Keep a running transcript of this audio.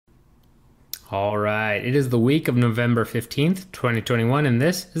All right. It is the week of November 15th, 2021, and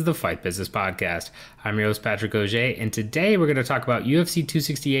this is the Fight Business Podcast. I'm your host, Patrick Auger, and today we're going to talk about UFC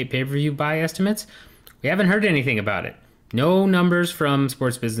 268 pay-per-view buy estimates. We haven't heard anything about it. No numbers from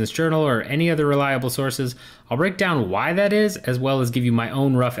Sports Business Journal or any other reliable sources. I'll break down why that is, as well as give you my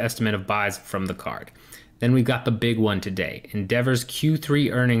own rough estimate of buys from the card. Then we've got the big one today, Endeavor's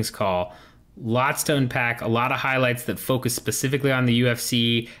Q3 earnings call. Lots to unpack, a lot of highlights that focus specifically on the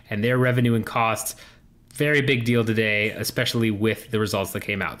UFC and their revenue and costs. Very big deal today, especially with the results that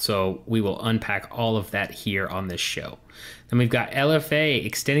came out. So we will unpack all of that here on this show. Then we've got LFA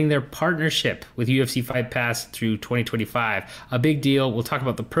extending their partnership with UFC Fight Pass through 2025. A big deal. We'll talk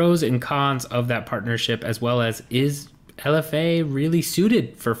about the pros and cons of that partnership, as well as is LFA really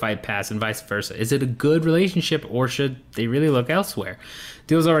suited for Fight Pass and vice versa? Is it a good relationship or should they really look elsewhere?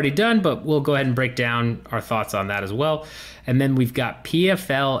 Deal's already done, but we'll go ahead and break down our thoughts on that as well. And then we've got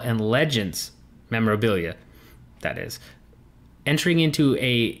PFL and Legends memorabilia, that is, entering into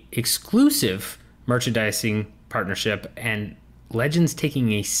a exclusive merchandising partnership and Legends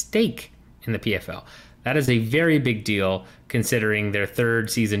taking a stake in the PFL. That is a very big deal considering their third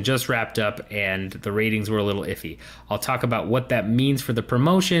season just wrapped up and the ratings were a little iffy. I'll talk about what that means for the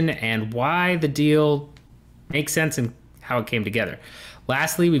promotion and why the deal makes sense and how it came together.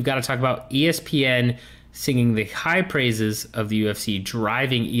 Lastly, we've got to talk about ESPN singing the high praises of the UFC,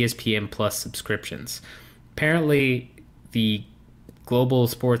 driving ESPN Plus subscriptions. Apparently, the global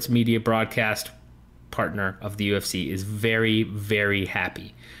sports media broadcast partner of the UFC is very, very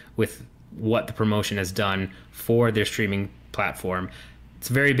happy with what the promotion has done for their streaming platform. It's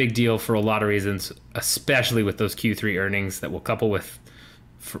a very big deal for a lot of reasons, especially with those Q3 earnings that we'll couple with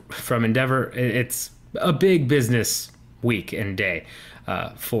from Endeavour. It's a big business week and day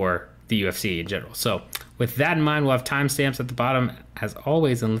for the UFC in general. So with that in mind, we'll have timestamps at the bottom as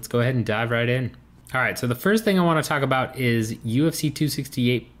always, and let's go ahead and dive right in. All right, so the first thing I want to talk about is UFC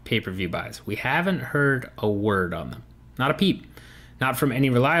 268 pay-per-view buys. We haven't heard a word on them. Not a peep. Not from any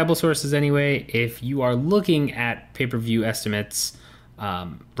reliable sources anyway. If you are looking at pay-per-view estimates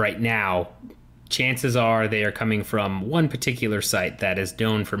right now, chances are they are coming from one particular site that is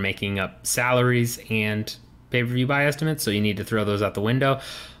known for making up salaries and pay-per-view buy estimates, so you need to throw those out the window.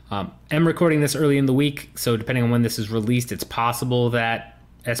 I'm recording this early in the week, so depending on when this is released, it's possible that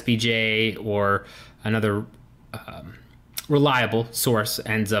SBJ or another reliable source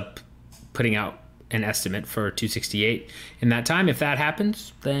ends up putting out an estimate for 268 in that time. If that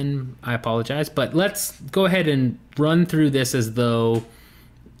happens, then I apologize. But let's go ahead and run through this as though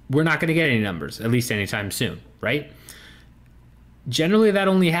we're not going to get any numbers, at least anytime soon, right? Generally, that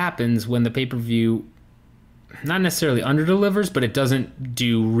only happens when the pay-per-view not necessarily underdelivers, but it doesn't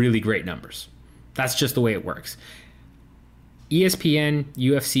do really great numbers. That's just the way it works. ESPN,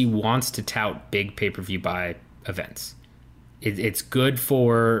 UFC wants to tout big pay-per-view buy events. It's good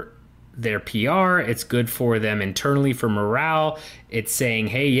for their PR, it's good for them internally for morale. It's saying,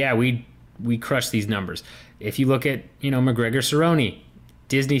 hey, yeah, we crushed these numbers. If you look at, McGregor Cerrone,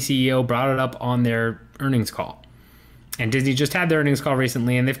 Disney CEO brought it up on their earnings call. And Disney just had their earnings call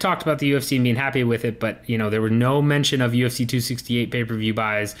recently, and they've talked about the UFC and being happy with it, but there was no mention of UFC 268 pay-per-view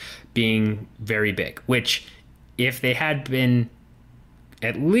buys being very big, which if they had been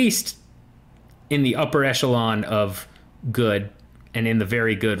at least in the upper echelon of good and in the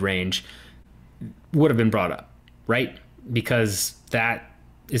very good range, would have been brought up, right? Because that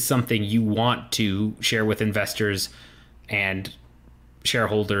is something you want to share with investors and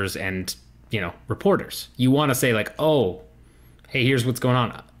shareholders and, reporters. You want to say like, oh, hey, here's what's going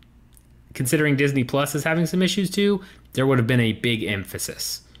on. Considering Disney Plus is having some issues too, there would have been a big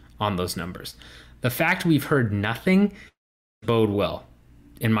emphasis on those numbers. The fact we've heard nothing bode well,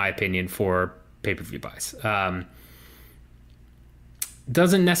 in my opinion, for pay-per-view buys.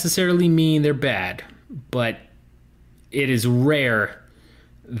 Doesn't necessarily mean they're bad, but it is rare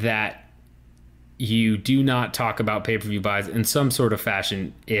that you do not talk about pay-per-view buys in some sort of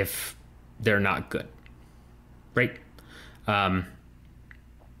fashion if they're not good, right? Might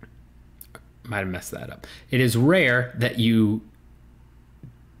have messed that up. It is rare that you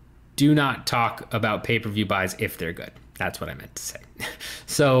do not talk about pay-per-view buys if they're good. That's what I meant to say.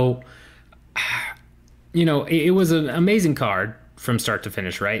 So, it was an amazing card from start to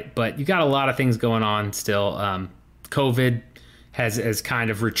finish, right? But you got a lot of things going on still. COVID has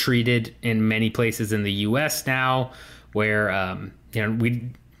kind of retreated in many places in the U.S. now, where we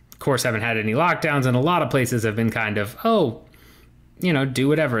of course haven't had any lockdowns, and a lot of places have been kind of do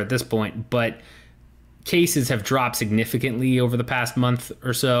whatever at this point. But cases have dropped significantly over the past month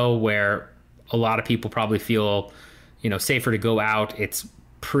or so, where a lot of people probably feel safer to go out. It's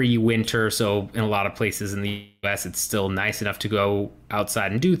pre-winter, so in a lot of places in the US it's still nice enough to go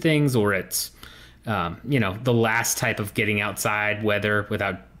outside and do things, or it's the last type of getting outside weather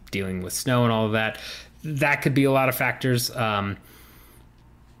without dealing with snow and all of that. That could be a lot of factors.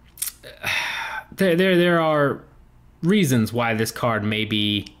 There are reasons why this card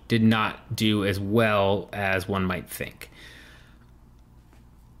maybe did not do as well as one might think.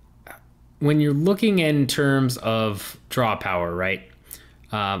 When you're looking in terms of draw power, right?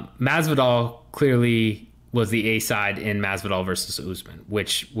 Masvidal clearly was the A side in Masvidal versus Usman,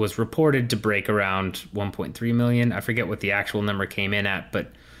 which was reported to break around 1.3 million. I forget what the actual number came in at,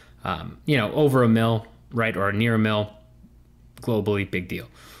 but over a mil, right, or near a mil, globally, big deal,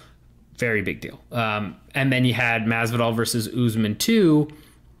 very big deal. And then you had Masvidal versus Usman 2,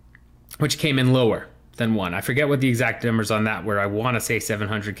 which came in lower than 1. I forget what the exact numbers on that were. I want to say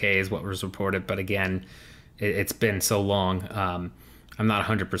 700K is what was reported, but again, it's been so long. I'm not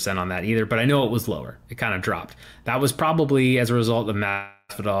 100% on that either, but I know it was lower. It kind of dropped. That was probably as a result of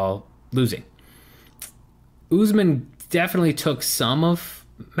Masvidal losing. Usman definitely took some of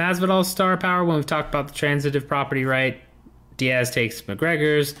Masvidal's star power when we've talked about the transitive property, right? Diaz takes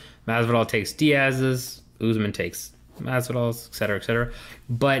McGregor's, Masvidal takes Diaz's, Usman takes Masvidal's, et cetera, et cetera.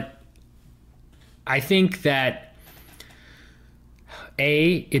 But I think that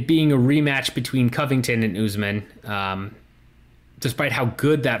it being a rematch between Covington and Usman, despite how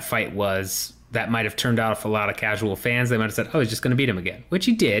good that fight was, that might have turned off a lot of casual fans. They might have said, oh, he's just going to beat him again, which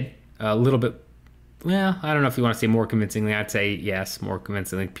he did a little bit. Well, I don't know if you want to say more convincingly. I'd say yes, more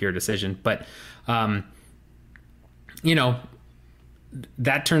convincingly, pure decision. But,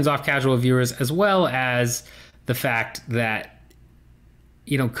 that turns off casual viewers, as well as the fact that,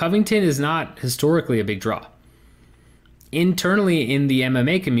 Covington is not historically a big draw. Internally in the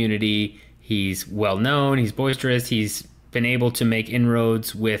MMA community, he's well known, he's boisterous, he's been able to make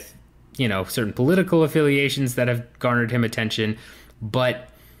inroads with, certain political affiliations that have garnered him attention. But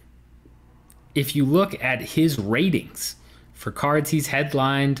if you look at his ratings for cards he's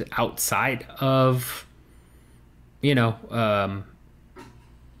headlined outside of, the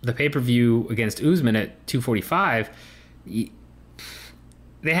pay-per-view against Usman at 245,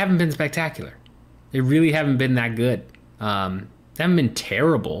 they haven't been spectacular. They really haven't been that good. They haven't been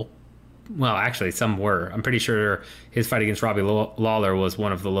terrible. Well, actually, some were. I'm pretty sure his fight against Robbie Lawler was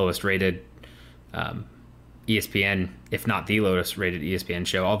one of the lowest rated ESPN, if not the lowest rated ESPN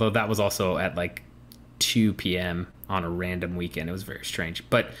show, although that was also at like 2 p.m. on a random weekend. It was very strange.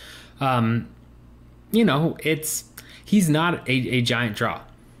 But, he's not a giant draw.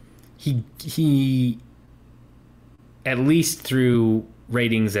 He at least through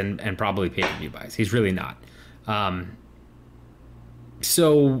ratings and probably pay-per-view buys. He's really not.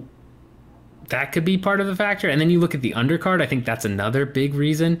 So that could be part of the factor. And then you look at the undercard. I think that's another big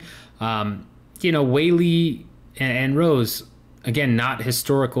reason. Whaley and Rose, again, not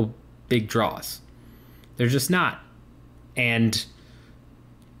historical big draws. They're just not. And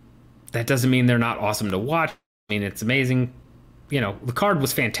that doesn't mean they're not awesome to watch. I mean, it's amazing. The card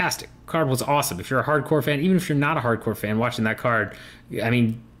was fantastic. The card was awesome. If you're a hardcore fan, even if you're not a hardcore fan watching that card, I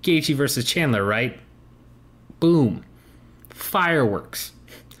mean, Gaethje versus Chandler, right? Boom. Fireworks.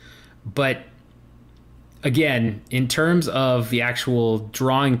 But again, in terms of the actual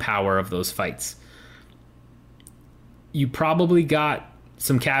drawing power of those fights, you probably got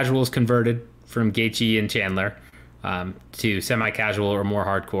some casuals converted from Gaethje and Chandler to semi-casual or more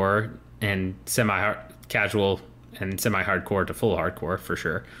hardcore, and semi-casual and semi-hardcore to full hardcore for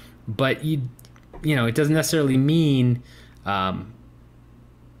sure. But it doesn't necessarily mean that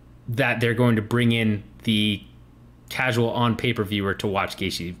they're going to bring in the casual on pay-per-viewer to watch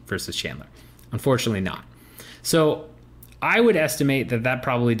Gaethje versus Chandler. Unfortunately not. So I would estimate that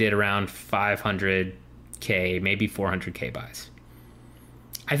probably did around 500K, maybe 400K buys.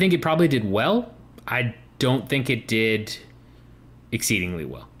 I think it probably did well. I don't think it did exceedingly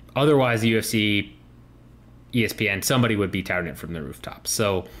well. Otherwise, the UFC, ESPN, somebody would be touting it from the rooftop.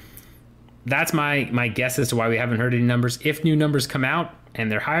 So that's my guess as to why we haven't heard any numbers. If new numbers come out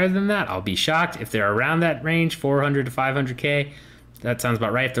and they're higher than that, I'll be shocked. If they're around that range, 400 to 500K, that sounds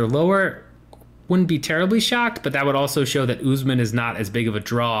about right. If they're lower, wouldn't be terribly shocked, but that would also show that Usman is not as big of a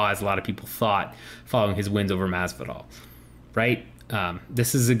draw as a lot of people thought following his wins over Masvidal, right?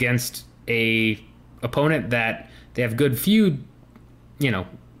 This is against a opponent that they have good feud,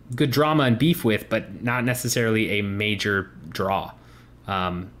 good drama and beef with, but not necessarily a major draw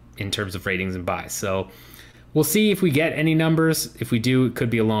in terms of ratings and buys. So we'll see if we get any numbers. If we do, it could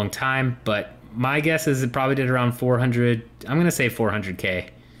be a long time, but my guess is it probably did around 400. I'm going to say 400K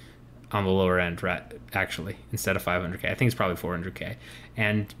on the lower end, right? Actually, instead of 500K, I think it's probably 400K.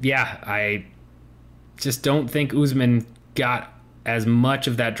 And yeah, I just don't think Usman got as much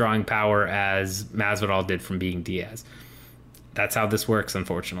of that drawing power as Masvidal did from beating Diaz. That's how this works,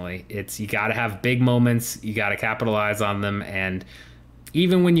 unfortunately. You got to have big moments, you got to capitalize on them, and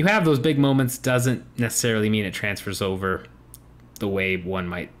even when you have those big moments, doesn't necessarily mean it transfers over the way one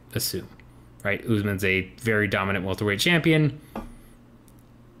might assume, right? Usman's a very dominant welterweight champion,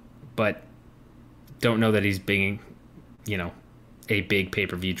 but don't know that he's being, a big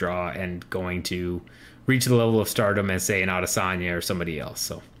pay-per-view draw and going to reach the level of stardom as, say, an Adesanya or somebody else.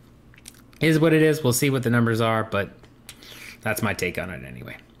 So, is what it is. We'll see what the numbers are, but that's my take on it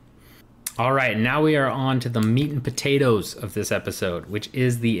anyway. All right, now we are on to the meat and potatoes of this episode, which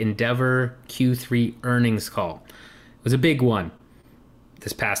is the Endeavour Q3 earnings call. It was a big one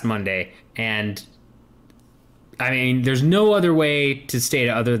this past Monday, and I mean, there's no other way to state it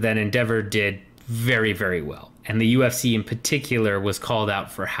other than Endeavour did very, very well. And the UFC in particular was called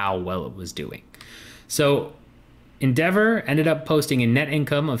out for how well it was doing. So Endeavour ended up posting a net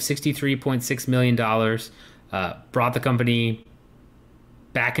income of $63.6 million, brought the company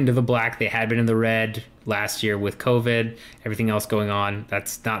back into the black. They had been in the red last year with COVID, everything else going on.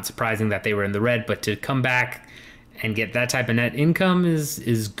 That's not surprising that they were in the red, but to come back and get that type of net income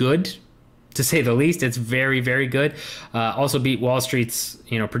is good, to say the least. It's very, very good. Also beat Wall Street's,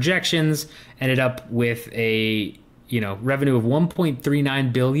 projections, ended up with a, revenue of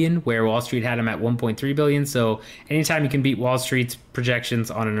 1.39 billion, where Wall Street had them at 1.3 billion. So anytime you can beat Wall Street's projections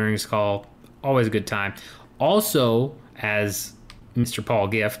on an earnings call, always a good time. Also, as Mr. Paul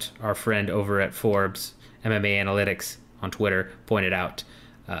Gift, our friend over at Forbes MMA Analytics on Twitter, pointed out,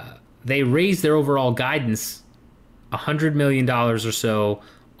 they raised their overall guidance $100 million or so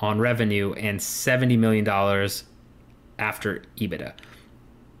on revenue and $70 million after EBITDA.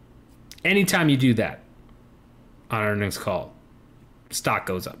 Anytime you do that on an earnings call, stock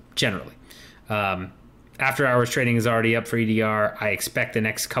goes up, generally. After hours trading is already up for EDR. I expect the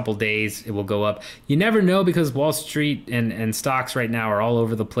next couple days it will go up. You never know, because Wall Street and stocks right now are all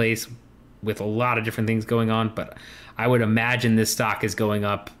over the place with a lot of different things going on, but I would imagine this stock is going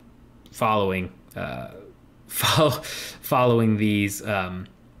up following these earnings.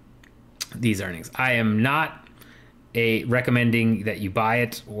 I am not recommending that you buy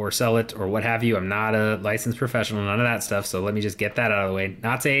it or sell it or what have you. I'm not a licensed professional, none of that stuff. So let me just get that out of the way.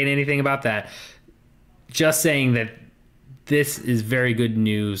 Not saying anything about that. Just saying that this is very good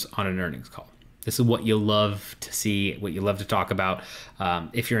news on an earnings call. This is what you love to see, what you love to talk about.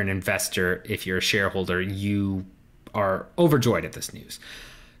 If you're an investor, if you're a shareholder, you are overjoyed at this news.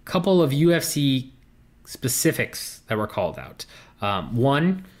 Couple of UFC specifics that were called out.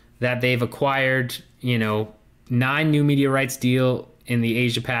 One, that they've acquired, 9 new media rights deal in the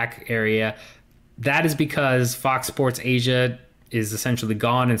Asia Pac area. That is because Fox Sports Asia is essentially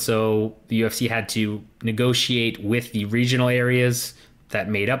gone, and so the UFC had to negotiate with the regional areas that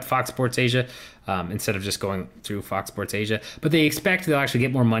made up Fox Sports Asia, instead of just going through Fox Sports Asia. But they expect they'll actually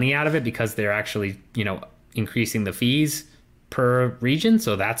get more money out of it because they're actually, increasing the fees per region,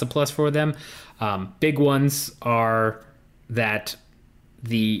 so that's a plus for them. Big ones are that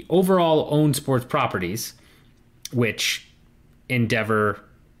the overall owned sports properties, which Endeavour,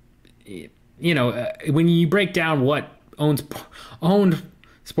 when you break down what owned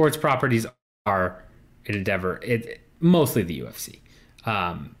sports properties are at Endeavour, mostly the UFC.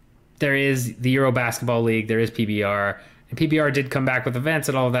 There is the Euro Basketball League, there is PBR, and PBR did come back with events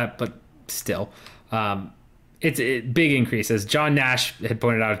and all of that, but still, it's a big increase. As John Nash had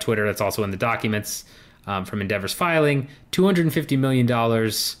pointed out on Twitter, that's also in the documents from Endeavor's filing, $250 million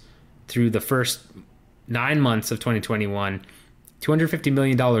through the first 9 months of 2021, $250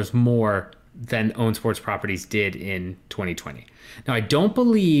 million more than owned sports properties did in 2020. Now, I don't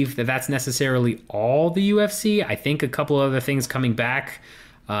believe that that's necessarily all the UFC. I think a couple other things coming back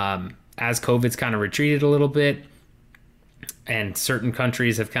as COVID's kind of retreated a little bit, and certain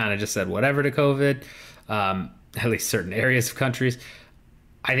countries have kind of just said whatever to COVID, at least certain areas of countries.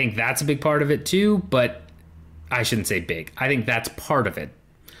 I think that's a big part of it too, but I shouldn't say big. I think that's part of it.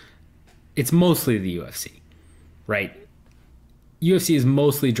 It's mostly the UFC, right? UFC is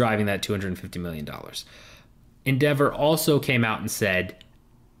mostly driving that $250 million. Endeavour also came out and said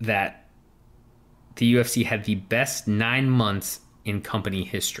that the UFC had the best 9 months in company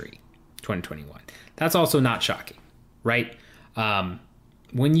history, 2021. That's also not shocking, right?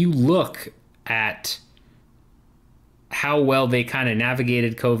 When you look at how well they kind of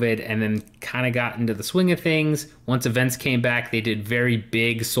navigated COVID and then kind of got into the swing of things, once events came back, they did very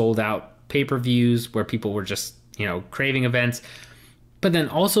big sold out pay-per-views where people were just, craving events. but then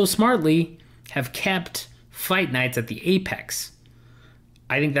also smartly have kept fight nights at the apex.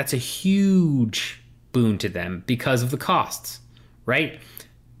 I think that's a huge boon to them because of the costs, right?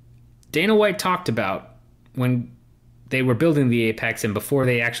 Dana White talked about when they were building the apex and before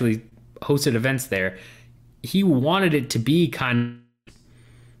they actually hosted events there, he wanted it to be kind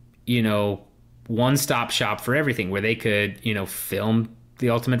of, one-stop shop for everything where they could, film The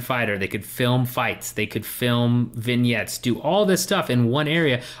Ultimate Fighter, they could film fights, they could film vignettes, do all this stuff in one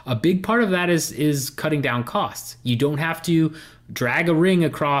area. A big part of that is cutting down costs. You don't have to drag a ring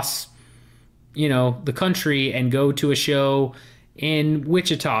across, the country and go to a show in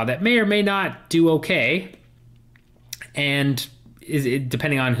Wichita that may or may not do okay, and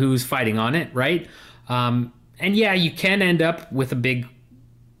depending on who's fighting on it, right? And yeah, you can end up with a big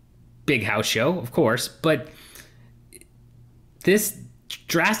house show, of course, but this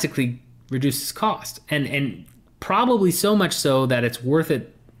drastically reduces cost, and probably so much so that it's worth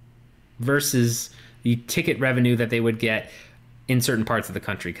it versus the ticket revenue that they would get in certain parts of the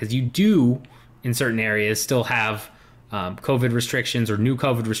country, because you do in certain areas still have COVID restrictions or new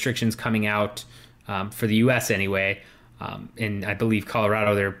COVID restrictions coming out for the US anyway. And I believe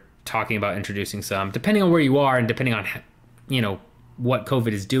Colorado, they're talking about introducing some, depending on where you are and depending on what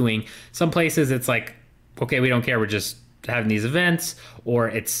COVID is doing. Some places it's like, okay, we don't care, we're just having these events, or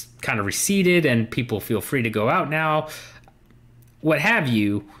it's kind of receded and people feel free to go out now, what have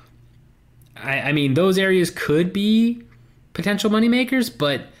you. I mean, those areas could be potential moneymakers,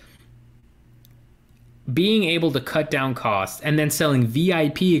 but being able to cut down costs and then selling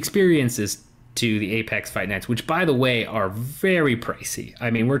VIP experiences to the Apex Fight Nights, which by the way are very pricey.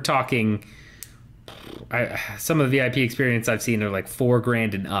 I mean, we're talking, some of the VIP experience I've seen are like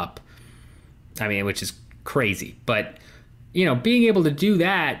 $4,000 and up. I mean, which is crazy. But, being able to do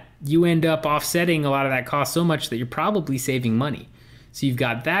that, you end up offsetting a lot of that cost so much that you're probably saving money. So you've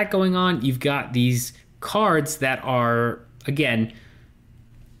got that going on. You've got these cards that are, again,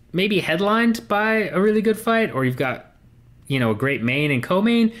 maybe headlined by a really good fight, or you've got, a great main and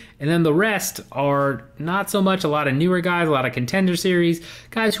co-main, and then the rest are not so much. A lot of newer guys, a lot of contender series,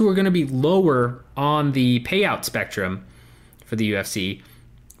 guys who are going to be lower on the payout spectrum for the UFC,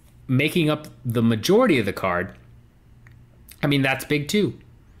 making up the majority of the card. I mean, that's big too.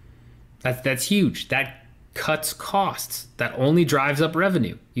 That's huge. That cuts costs. That only drives up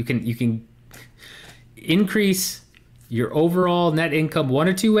revenue. You can increase your overall net income one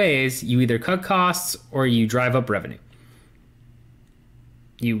or two ways. You either cut costs or you drive up revenue.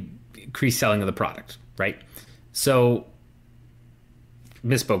 You increase selling of the product, right? So,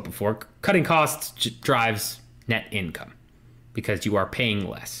 misspoke before. Cutting costs drives net income because you are paying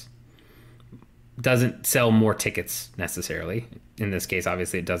less. Doesn't sell more tickets necessarily. In this case,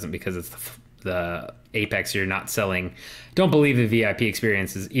 obviously it doesn't, because it's the Apex. You're not selling. Don't believe the VIP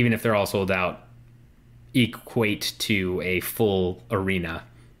experiences, even if they're all sold out, equate to a full arena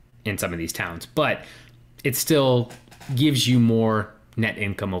in some of these towns. But it still gives you more net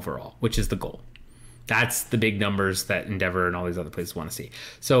income overall, which is the goal. That's the big numbers that Endeavour and all these other places want to see.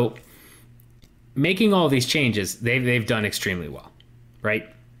 So making all these changes, they've done extremely well, right?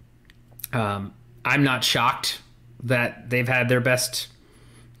 I'm not shocked that they've had their best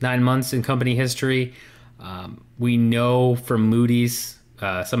 9 months in company history. We know from Moody's,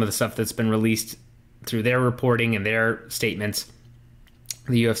 some of the stuff that's been released through their reporting and their statements,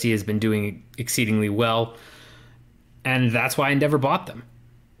 the UFC has been doing exceedingly well. And that's why Endeavour bought them.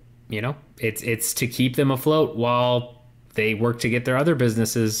 It's to keep them afloat while they work to get their other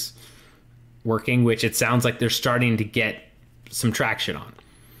businesses working, which it sounds like they're starting to get some traction on.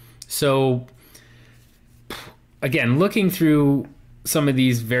 So, again, looking through some of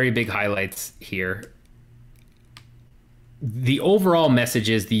these very big highlights here, the overall message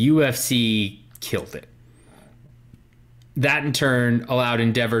is the UFC killed it. That, in turn, allowed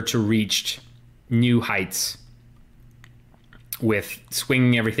Endeavour to reach new heights with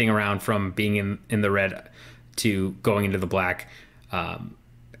swinging everything around from being in the red to going into the black,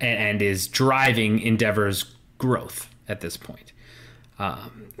 and is driving Endeavor's growth at this point.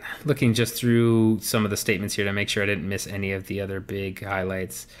 Looking just through some of the statements here to make sure I didn't miss any of the other big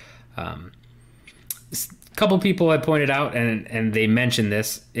highlights. A couple people had pointed out, and they mentioned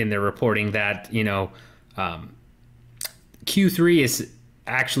this in their reporting, that Q3 is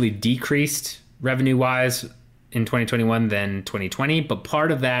actually decreased revenue-wise in 2021 than 2020, but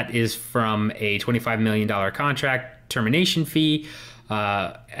part of that is from a $25 million contract termination fee,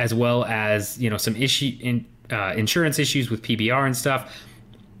 as well as some insurance issues with PBR and stuff.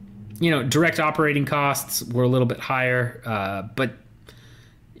 Direct operating costs were a little bit higher, but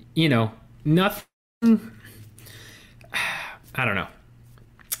nothing. I don't know.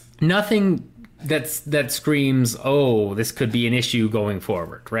 nothing that screams, oh, this could be an issue going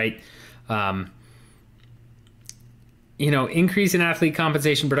forward, right? Increase in athlete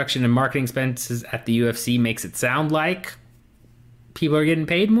compensation, production, and marketing expenses at the UFC makes it sound like people are getting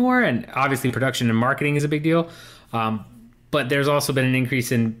paid more, and obviously production and marketing is a big deal. But there's also been an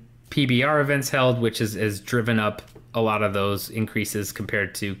increase in PBR events held, which has driven up a lot of those increases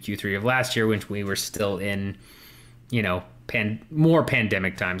compared to Q3 of last year, when we were still in, more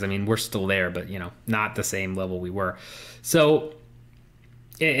pandemic times. I mean, we're still there, but, not the same level we were. So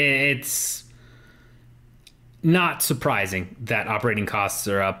it's not surprising that operating costs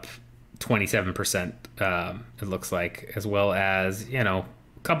are up 27%, it looks like, as well as, a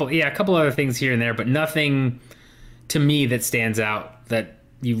couple other things here and there, but nothing to me that stands out that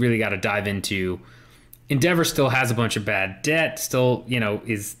you really got to dive into. Endeavour still has a bunch of bad debt, still,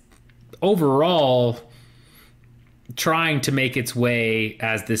 is overall trying to make its way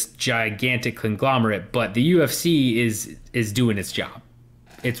as this gigantic conglomerate, but the UFC is doing its job.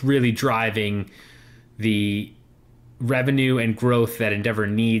 It's really driving the revenue and growth that Endeavour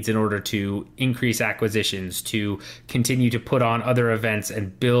needs in order to increase acquisitions, to continue to put on other events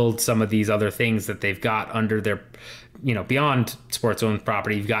and build some of these other things that they've got under their, beyond sports owned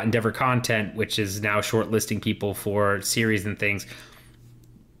property. You've got Endeavour Content, which is now shortlisting people for series and things.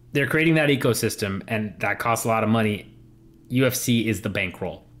 They're creating that ecosystem, and that costs a lot of money. UFC is the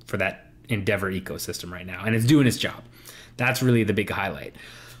bankroll for that Endeavour ecosystem right now, and it's doing its job. That's really the big highlight.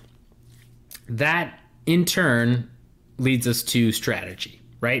 That, in turn, leads us to strategy,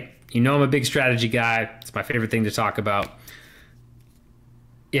 right? I'm a big strategy guy. It's my favorite thing to talk about.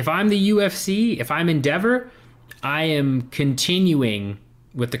 If I'm the UFC, if I'm Endeavour, I am continuing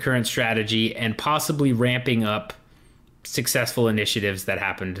with the current strategy and possibly ramping up successful initiatives that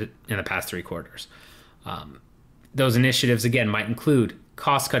happened in the past 3 quarters. Those initiatives, again, might include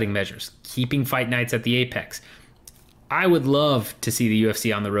cost-cutting measures, keeping fight nights at the Apex. I would love to see the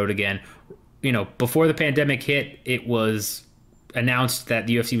UFC on the road again. Before the pandemic hit, it was announced that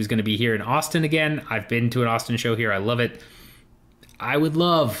the UFC was going to be here in Austin again. I've been to an Austin show here. I love it. I would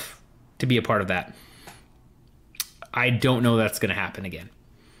love to be a part of that. I don't know that's going to happen again,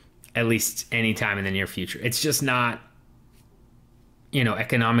 at least anytime in the near future. It's just not,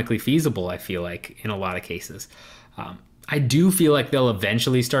 economically feasible, I feel like, in a lot of cases. I do feel like they'll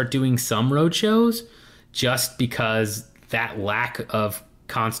eventually start doing some road shows, just because that lack of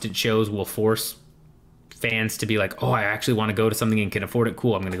constant shows will force fans to be like, oh, I actually want to go to something and can afford it.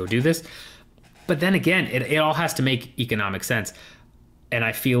 Cool, I'm going to go do this. But then again, it all has to make economic sense. And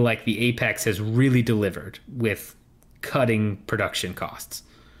I feel like the Apex has really delivered with cutting production costs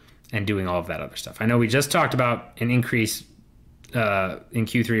and doing all of that other stuff. I know we just talked about an increase in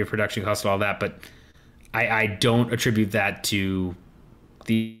Q3 of production costs and all that, but I don't attribute that to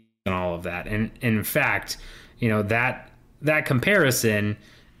the and all of that. And in fact, that comparison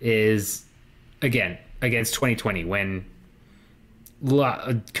is, again, against 2020, when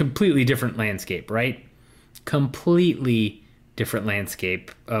a completely different landscape, right? Completely different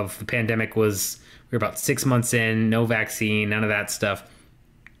landscape of the pandemic. We were about 6 months in, no vaccine, none of that stuff.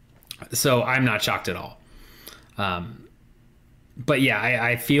 So I'm not shocked at all. But yeah,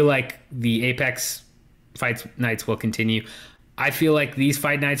 I feel like the Apex fight nights will continue. I feel like these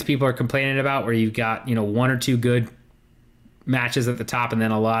fight nights people are complaining about, where you've got, 1 or 2 good matches at the top, and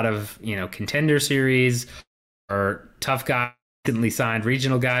then a lot of, contender series or tough guys, recently signed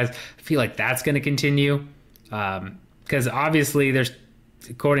regional guys. I feel like that's going to continue. Because obviously there's,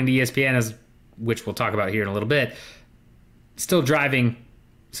 according to ESPN, which we'll talk about here in a little bit, still driving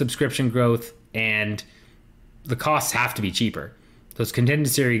subscription growth, and the costs have to be cheaper. Those contender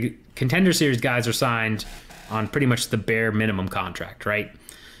series guys are signed on pretty much the bare minimum contract, right?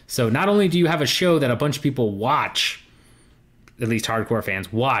 So not only do you have a show that a bunch of people watch, at least hardcore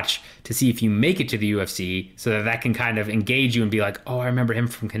fans watch, to see if you make it to the UFC, so that can kind of engage you and be like, oh, I remember him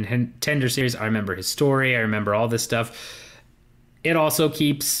from Contender Series, I remember his story, I remember all this stuff. It also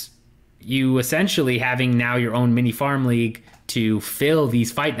keeps you essentially having now your own mini farm league to fill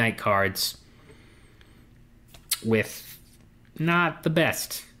these fight night cards with not the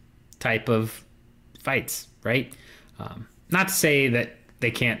best type of fights, right? Not to say that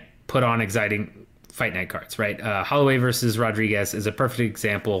they can't put on exciting fight night cards, right? Holloway versus Rodriguez is a perfect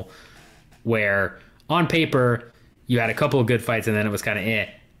example where on paper you had a couple of good fights and then it was kind of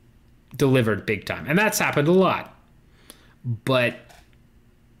delivered big time. And that's happened a lot. But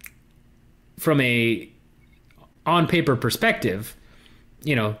from a on paper perspective,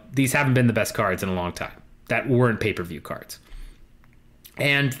 these haven't been the best cards in a long time that weren't pay-per-view cards.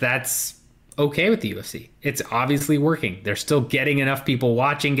 And that's okay with the UFC. It's obviously working. They're still getting enough people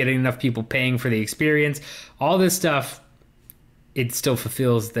watching, getting enough people paying for the experience. All this stuff, it still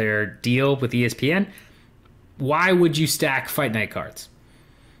fulfills their deal with ESPN. Why would you stack fight night cards?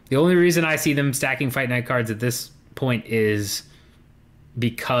 The only reason I see them stacking fight night cards at this point is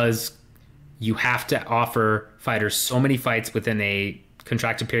because you have to offer fighters so many fights within a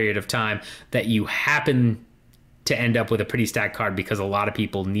contracted period of time that you happen to end up with a pretty stacked card because a lot of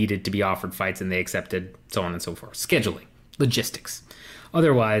people needed to be offered fights and they accepted, so on and so forth. Scheduling, logistics.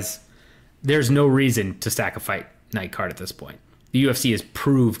 Otherwise, there's no reason to stack a fight night card at this point. The UFC has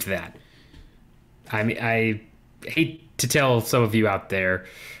proved that. I mean, I hate to tell some of you out there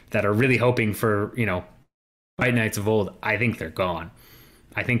that are really hoping for, fight nights of old. I think they're gone.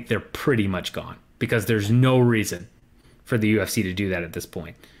 I think they're pretty much gone because there's no reason for the UFC to do that at this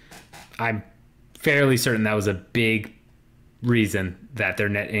point. I'm fairly certain that was a big reason that their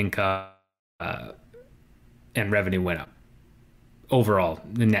net income and revenue went up. Overall,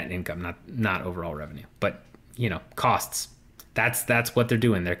 the net income, not overall revenue, but costs. That's what they're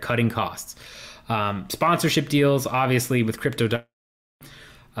doing. They're cutting costs. Sponsorship deals, obviously, with crypto.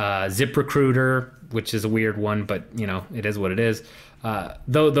 ZipRecruiter, which is a weird one, but it is what it is.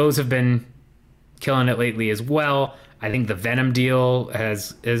 Those have been killing it lately as well. I think the Venom deal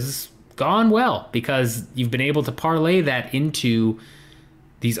is gone well because you've been able to parlay that into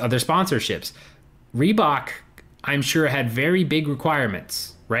these other sponsorships. Reebok, I'm sure, had very big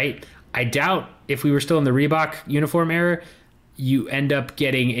requirements, right? I doubt if we were still in the Reebok uniform era, you end up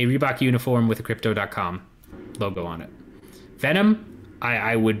getting a Reebok uniform with a Crypto.com logo on it. Venom,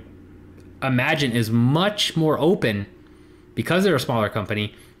 I would imagine, is much more open because they're a smaller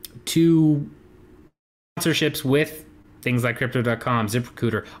company to sponsorships with things like Crypto.com,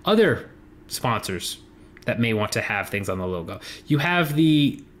 ZipRecruiter, other sponsors that may want to have things on the logo. You have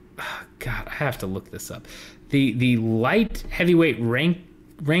I have to look this up. The light heavyweight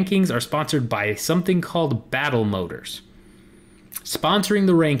rankings are sponsored by something called Battle Motors. Sponsoring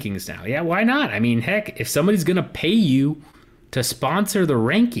the rankings now. Yeah, why not? I mean, heck, if somebody's going to pay you to sponsor the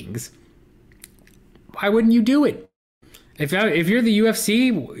rankings, why wouldn't you do it? If you're the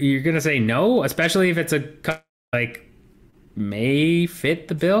UFC, you're going to say no, especially if it's a may fit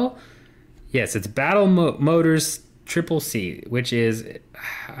the bill. Yes, it's Battle Motors Triple C, which is,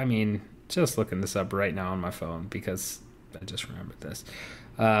 just looking this up right now on my phone because I just remembered this.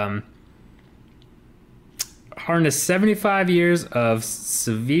 Harness 75 years of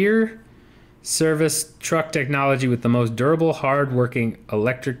severe service truck technology with the most durable, hard-working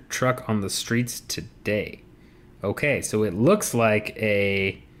electric truck on the streets today. Okay, so it looks like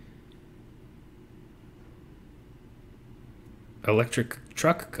a electric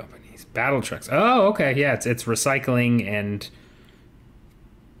truck companies, battle trucks. Oh, okay, yeah, it's recycling and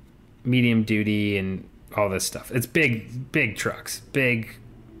medium duty and all this stuff. It's big trucks, big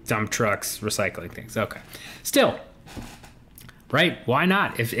dump trucks, recycling things. Okay, still, right? Why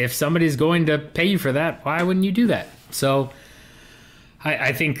not? If somebody's going to pay you for that, why wouldn't you do that? So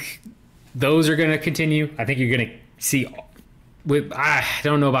I think those are going to continue. I think you're going to see. I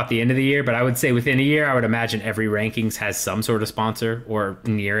don't know about the end of the year, but I would say within a year, I would imagine every rankings has some sort of sponsor, or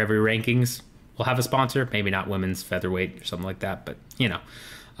near every rankings will have a sponsor. Maybe not women's featherweight or something like that, but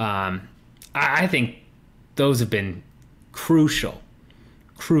I think those have been crucial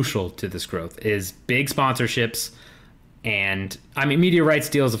to this growth. Is big sponsorships, and media rights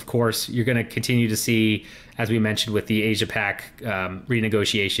deals. Of course, you're going to continue to see, as we mentioned with the Asia Pac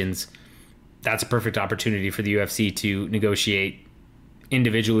renegotiations. That's a perfect opportunity for the UFC to negotiate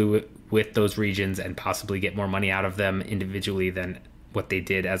individually with those regions and possibly get more money out of them individually than what they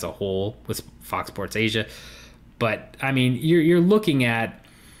did as a whole with Fox Sports Asia. But you're looking at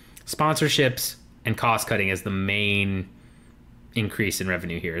sponsorships and cost cutting as the main increase in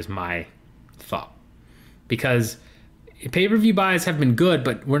revenue here, is my thought. Because pay-per-view buys have been good,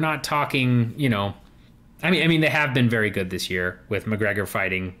 but we're not talking, they have been very good this year with McGregor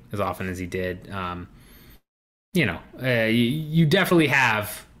fighting as often as he did. You definitely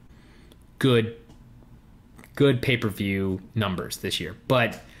have good pay-per-view numbers this year,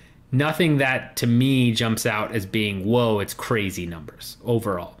 but nothing that to me jumps out as being, whoa, it's crazy numbers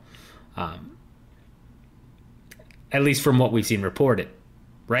overall. At least from what we've seen reported,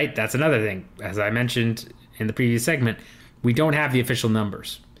 right? That's another thing. As I mentioned in the previous segment, we don't have the official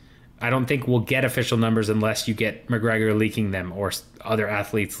numbers. I don't think we'll get official numbers unless you get McGregor leaking them or other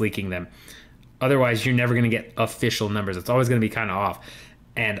athletes leaking them. Otherwise, you're never going to get official numbers. It's always going to be kind of off.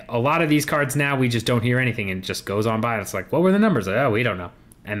 And a lot of these cards now, we just don't hear anything and it just goes on by. And it's like, what were the numbers? Oh, we don't know.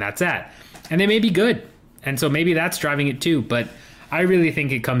 And that's that. And they may be good. And so maybe that's driving it too. But I really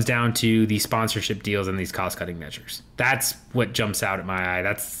think it comes down to the sponsorship deals and these cost-cutting measures. That's what jumps out at my eye.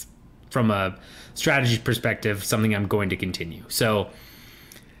 That's, from a strategy perspective, something I'm going to continue. So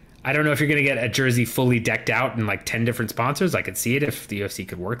I don't know if you're going to get a jersey fully decked out in like 10 different sponsors. I could see it if the UFC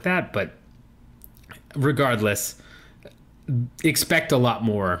could work that. But regardless, expect a lot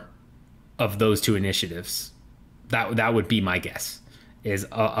more of those two initiatives. That would be my guess, is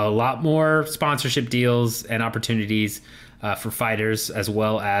a lot more sponsorship deals and opportunities for fighters, as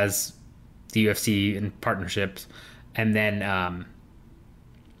well as the UFC and partnerships. And then,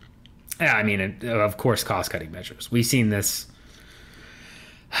 of course, cost-cutting measures. We've seen this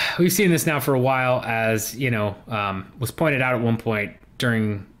now for a while, as, was pointed out at one point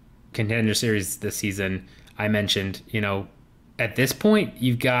during Contender Series this season. I mentioned, at this point,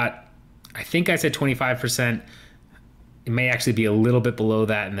 you've got, I think I said 25%. It may actually be a little bit below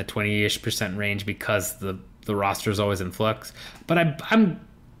that, in the 20-ish% range, because the roster is always in flux. But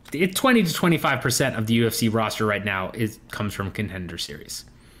it's 20 to 25% of the UFC roster right now comes from Contender Series.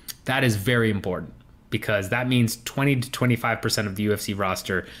 That is very important, because that means 20 to 25% of the UFC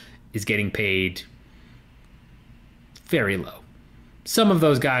roster is getting paid very low. Some of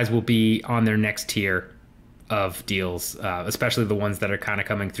those guys will be on their next tier of deals, especially the ones that are kind of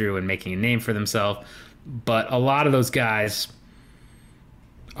coming through and making a name for themselves. But a lot of those guys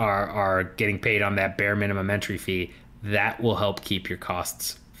are getting paid on that bare minimum entry fee. That will help keep your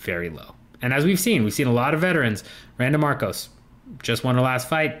costs very low. And as we've seen a lot of veterans. Randa Marcos just won her last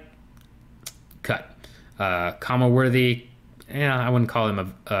fight, cut. Kama Worthy, I wouldn't call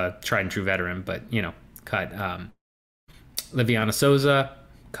him a tried and true veteran, but cut. Liviana Souza,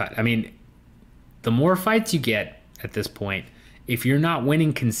 cut. I mean, the more fights you get at this point, if you're not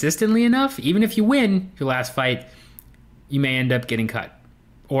winning consistently enough, even if you win your last fight, you may end up getting cut.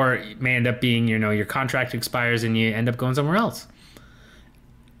 Or it may end up being, your contract expires and you end up going somewhere else.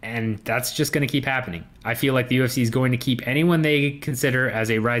 And that's just going to keep happening. I feel like the UFC is going to keep anyone they consider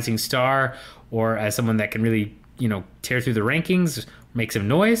as a rising star, or as someone that can really, tear through the rankings, make some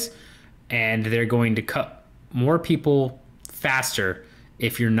noise. And they're going to cut more people faster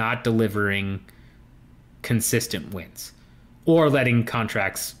if you're not delivering consistent wins, or letting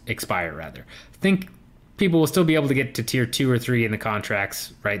contracts expire, rather. I think people will still be able to get to tier 2 or 3 in the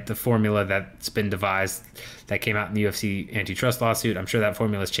contracts, right? The formula that's been devised that came out in the UFC antitrust lawsuit. I'm sure that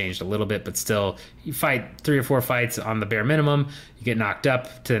formula has changed a little bit, but still, you fight 3 or 4 fights on the bare minimum, you get knocked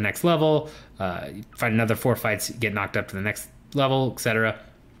up to the next level, you fight another 4 fights, you get knocked up to the next level, etc.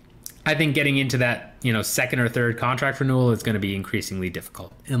 I think getting into that, second or third contract renewal is going to be increasingly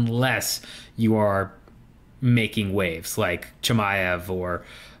difficult, unless you are making waves like Chimaev or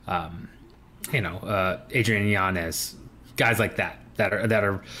Adrian Yanez, guys like that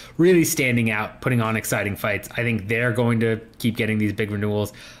are really standing out, putting on exciting fights. I think they're going to keep getting these big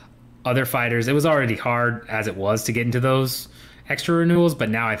renewals. Other fighters, it was already hard as it was to get into those extra renewals,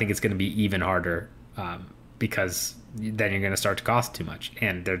 but now I think it's going to be even harder, because then you're going to start to cost too much,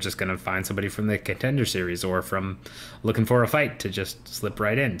 and they're just going to find somebody from the Contender Series or from looking for a fight to just slip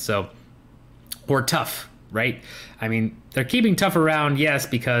right in. So, or Tough, right? I mean, they're keeping Tough around, yes,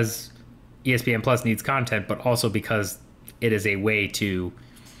 because ESPN Plus needs content, but also because it is a way to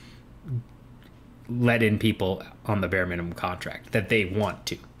let in people on the bare minimum contract that they want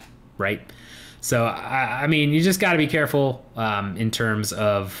to, right? So, I mean, you just got to be careful in terms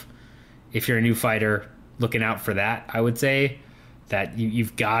of, if you're a new fighter, looking out for that. I would say that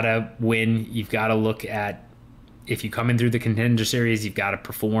you've got to win. You've got to look at, if you come in through the Contender Series, you've got to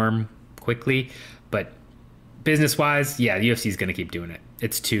perform quickly. But business-wise, yeah, the UFC is going to keep doing it.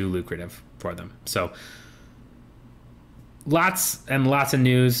 It's too lucrative for them. So lots and lots of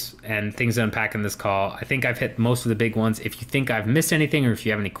news and things to unpack in this call. I think I've hit most of the big ones. If you think I've missed anything, or if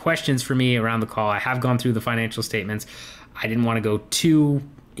you have any questions for me around the call, I have gone through the financial statements. I didn't want to go too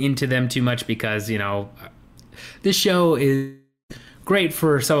into them too much, because this show is great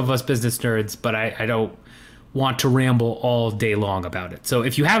for some of us business nerds, but I don't want to ramble all day long about it. So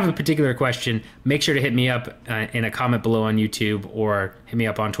if you have a particular question, make sure to hit me up in a comment below on YouTube, or hit me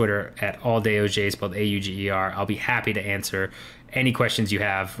up on Twitter at alldayoj, spelled AUGER. I'll be happy to answer any questions you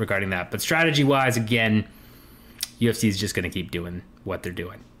have regarding that. But strategy wise, again, UFC is just going to keep doing what they're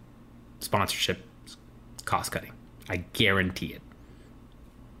doing. Sponsorship, cost cutting. I guarantee it.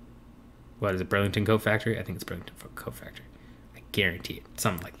 What is it, Burlington Coat Factory? I think it's Burlington Coat Factory. I guarantee it.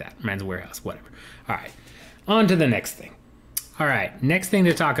 Something like that. Men's Warehouse, whatever. All right. On to the next thing. All right. Next thing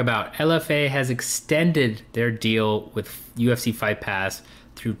to talk about. LFA has extended their deal with UFC Fight Pass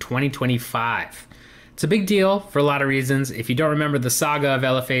through 2025. It's a big deal for a lot of reasons. If you don't remember the saga of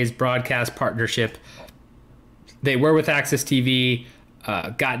LFA's broadcast partnership, They were with Access TV,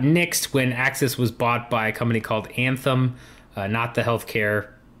 got nixed when Access was bought by a company called Anthem, not the healthcare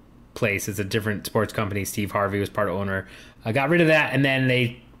place. It's a different sports company. Steve Harvey was part owner. Got rid of that, and then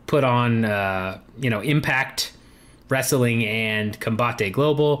they put on, Impact Wrestling and Combate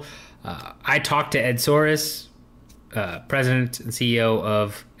Global. I talked to Ed Soros, president and CEO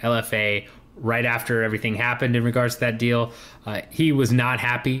of LFA, right after everything happened in regards to that deal. He was not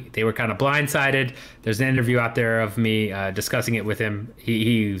happy. They were kind of blindsided. There's an interview out there of me discussing it with him.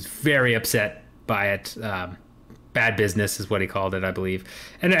 He was very upset by it. Bad business is what he called it, I believe.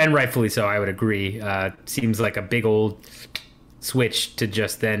 And rightfully so, I would agree. Seems like a big old switch to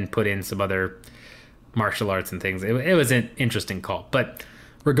just then put in some other martial arts and things. It was an interesting call. But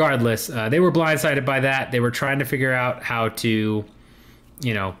regardless, they were blindsided by that. They were trying to figure out how to,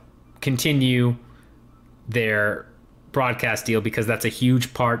 continue their broadcast deal because that's a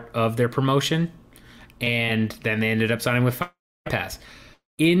huge part of their promotion. And then they ended up signing with Fight Pass.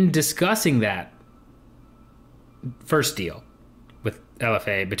 In discussing that first deal with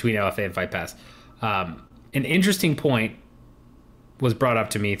LFA, between LFA and Fight Pass, an interesting point was brought up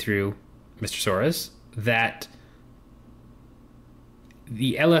to me through Mr. Soros that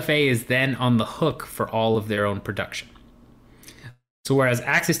the LFA is then on the hook for all of their own production. So whereas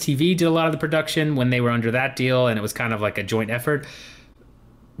Access TV did a lot of the production when they were under that deal and it was kind of like a joint effort,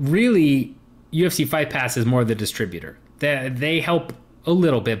 really UFC Fight Pass is more the distributor. They help a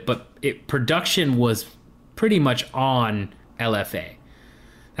little bit, but production was pretty much on LFA.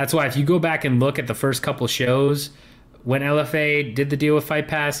 That's why if you go back and look at the first couple shows when LFA did the deal with Fight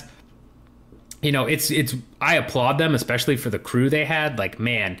Pass, it's I applaud them, especially for the crew they had. Like,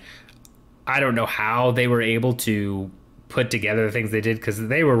 man, I don't know how they were able to put together the things they did because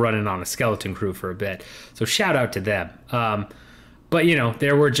they were running on a skeleton crew for a bit. So shout out to them. But,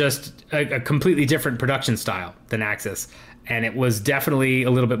 there were just a completely different production style than Access. And it was definitely a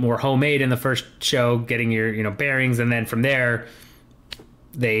little bit more homemade in the first show, getting your, bearings. And then from there,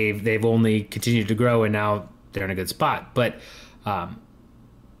 they've only continued to grow and now they're in a good spot. But,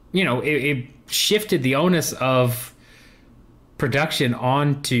 it shifted the onus of production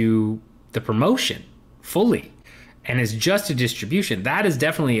onto the promotion fully. And it's just a distribution. That is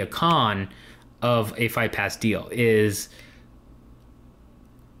definitely a con of a Fight Pass deal is,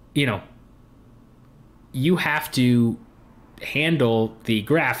 you have to handle the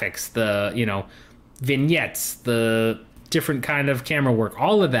graphics, the, vignettes, the different kind of camera work,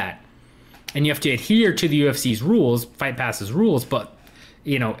 all of that. And you have to adhere to the UFC's rules, Fight Pass's rules, but,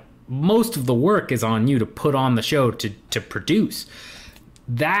 most of the work is on you to put on the show, to produce.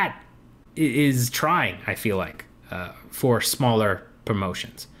 That is trying, I feel like. For smaller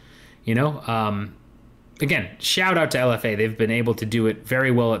promotions, again, shout out to LFA. They've been able to do it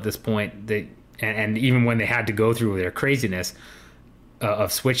very well at this point. And even when they had to go through their craziness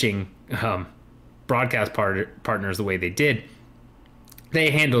of switching broadcast partners the way they did, they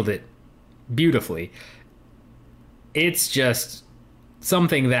handled it beautifully. It's just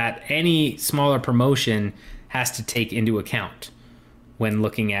something that any smaller promotion has to take into account when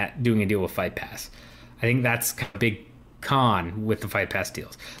looking at doing a deal with Fight Pass. I think that's a big con with the Fight Pass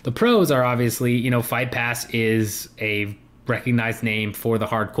deals. The pros are obviously, Fight Pass is a recognized name for the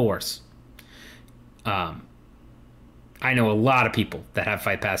hardcores. I know a lot of people that have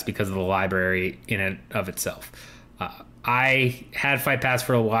Fight Pass because of the library in and of itself. I had Fight Pass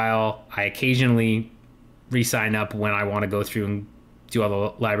for a while. I occasionally re-sign up when I want to go through and do all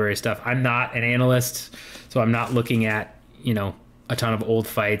the library stuff. I'm not an analyst, so I'm not looking at, a ton of old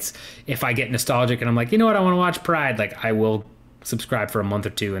fights. If I get nostalgic and I'm like, I want to watch Pride, like I will subscribe for a month or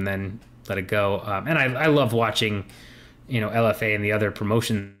two and then let it go. And I love watching, LFA and the other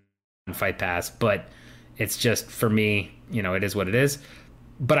promotion Fight Pass, but it's just, for me, it is what it is.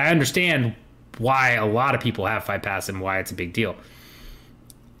 But I understand why a lot of people have Fight Pass and why it's a big deal.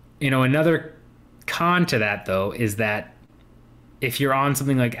 Another con to that, though, is that if you're on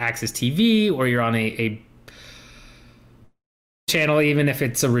something like Access TV or you're on a channel, even if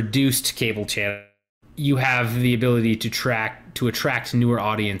it's a reduced cable channel, you have the ability to attract newer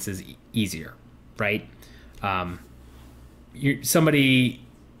audiences easier, right? Somebody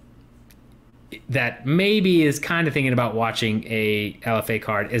that maybe is kind of thinking about watching a LFA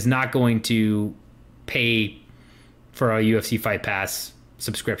card is not going to pay for a UFC Fight Pass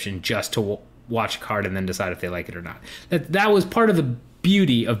subscription just to watch a card and then decide if they like it or not. That was part of the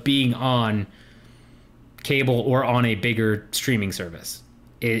beauty of being on cable or on a bigger streaming service.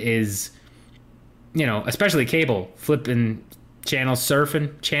 It is, especially cable, flipping channel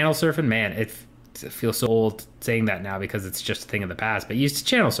surfing, man, it feels so old saying that now because it's just a thing of the past, but you used to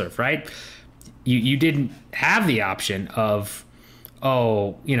channel surf, right? you didn't have the option of,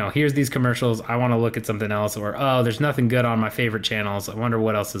 oh, here's these commercials, I want to look at something else, or oh, there's nothing good on my favorite channels, I wonder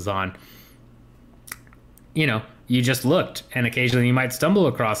what else is on. You just looked, and occasionally you might stumble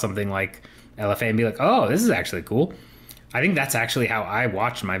across something like LFA and be like, oh, this is actually cool. I think that's actually how I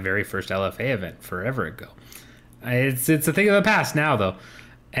watched my very first LFA event forever ago. It's a thing of the past now, though.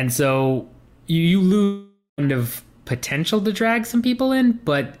 And so you lose kind of potential to drag some people in,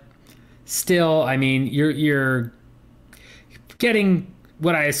 but still, I mean, you're getting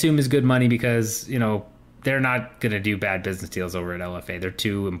what I assume is good money because, they're not going to do bad business deals over at LFA. They're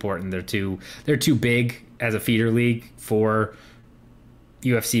too important. They're too big as a feeder league for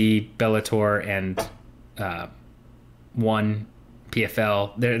UFC, Bellator, and one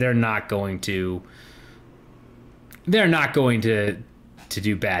PFL. They're not going to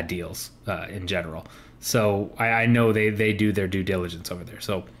do bad deals in general. So I know they do their due diligence over there.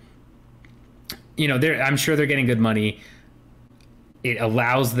 So I'm sure they're getting good money. It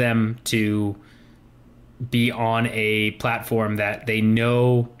allows them to be on a platform that they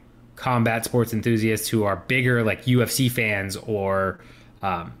know combat sports enthusiasts who are bigger, like UFC fans or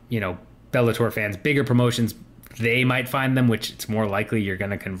Bellator fans, bigger promotions. They might find them, which it's more likely you're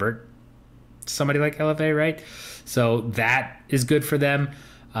going to convert somebody like LFA, right? So that is good for them.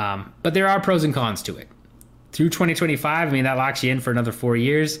 But there are pros and cons to it. Through 2025, I mean, that locks you in for another 4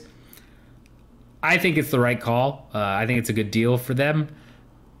 years. I think it's the right call. I think it's a good deal for them.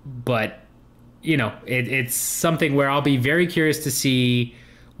 But, it's something where I'll be very curious to see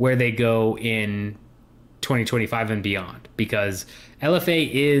where they go in 2025 and beyond. Because LFA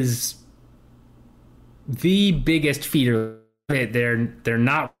is the biggest feeder. They're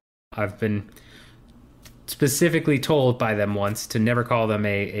not. I've been specifically told by them once to never call them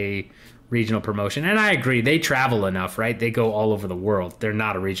a regional promotion, and I agree. They travel enough, right? They go all over the world. They're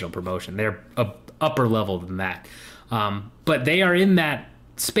not a regional promotion. They're a upper level than that, but they are in that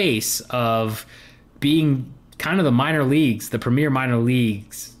space of being kind of the minor leagues, the premier minor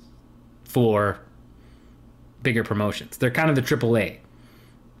leagues for bigger promotions. They're kind of the AAA.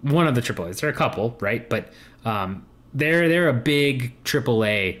 One of the AAAs. There are a couple, right? But they're a big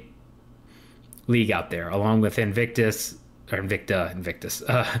AAA league out there, along with Invicta,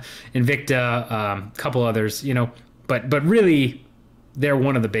 a couple others, but really they're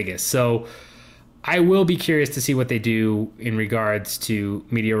one of the biggest. So I will be curious to see what they do in regards to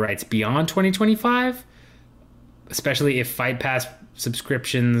media rights beyond 2025, especially if Fight Pass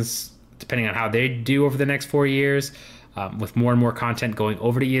subscriptions, depending on how they do over the next 4 years, with more and more content going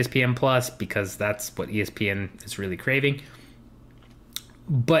over to ESPN Plus, because that's what ESPN is really craving.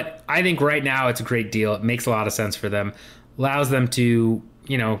 But I think right now it's a great deal. It makes a lot of sense for them. Allows them to,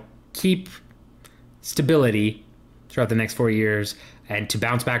 keep stability throughout the next 4 years and to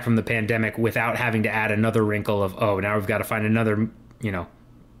bounce back from the pandemic without having to add another wrinkle of, oh, now we've got to find another,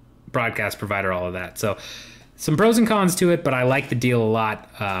 broadcast provider, all of that. So some pros and cons to it, but I like the deal a lot.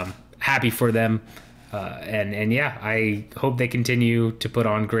 Happy for them. And yeah, I hope they continue to put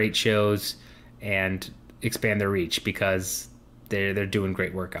on great shows and expand their reach because they're doing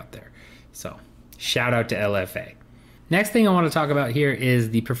great work out there. So shout out to LFA. Next thing I want to talk about here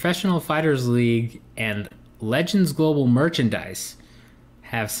is the Professional Fighters League and Legends Global Merchandise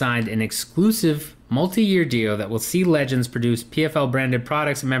have signed an exclusive multi-year deal that will see Legends produce PFL branded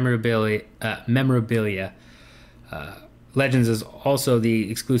products and memorabilia. Legends is also the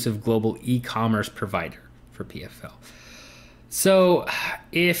exclusive global e-commerce provider for PFL. So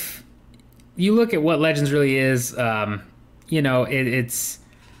if you look at what Legends really is, it's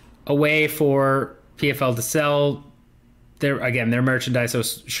a way for PFL to sell their merchandise, so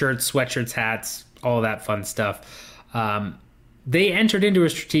shirts, sweatshirts, hats, all that fun stuff. They entered into a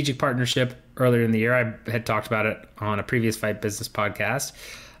strategic partnership earlier in the year. I had talked about it on a previous Fight Business podcast.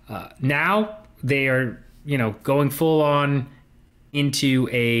 Now they are, going full on into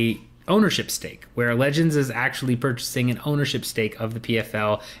a ownership stake where Legends is actually purchasing an ownership stake of the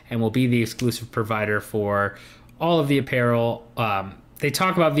PFL and will be the exclusive provider for all of the apparel. They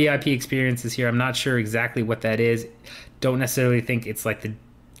talk about VIP experiences here. I'm not sure exactly what that is. Don't necessarily think it's like the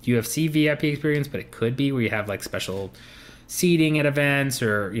UFC VIP experience, but it could be where you have like special seating at events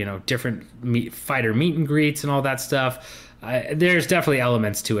or, different fighter meet and greets and all that stuff. There's definitely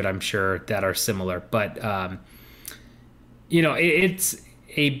elements to it, I'm sure, that are similar. But, it's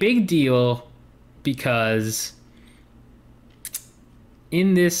a big deal because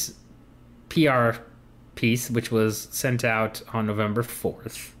in this PR piece, which was sent out on November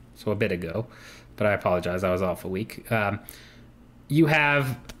 4th, so a bit ago, but I apologize, I was off a week. You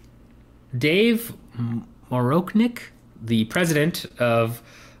have Dave Moroknik, the president of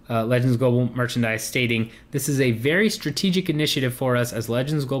Legends Global Merchandise, stating, "This is a very strategic initiative for us as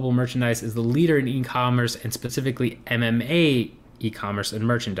Legends Global Merchandise is the leader in e-commerce and specifically MMA e-commerce and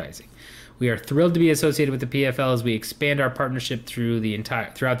merchandising. We are thrilled to be associated with the PFL as we expand our partnership throughout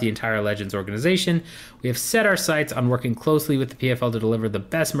the entire Legends organization. We have set our sights on working closely with the PFL to deliver the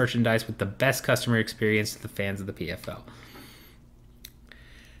best merchandise with the best customer experience to the fans of the PFL."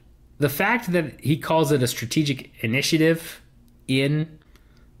 The fact that he calls it a strategic initiative in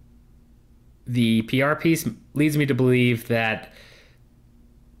the PR piece leads me to believe that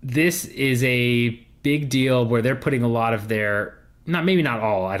this is a big deal where they're putting a lot of their, maybe not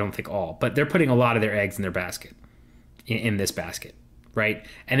all, I don't think all, but they're putting a lot of their eggs in their basket, in this basket, right?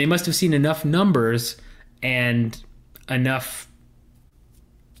 And they must have seen enough numbers and enough,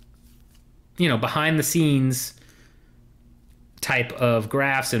 behind the scenes type of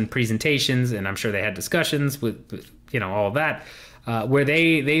graphs and presentations, and I'm sure they had discussions with all of that, where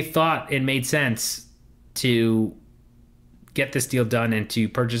they thought it made sense to get this deal done and to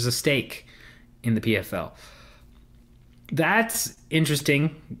purchase a stake in the PFL. That's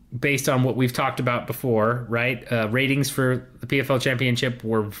interesting based on what we've talked about before, right? Ratings for the PFL Championship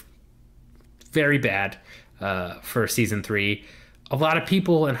were very bad for Season 3. A lot of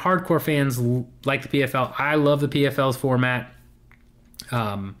people and hardcore fans like the PFL. I love the PFL's format.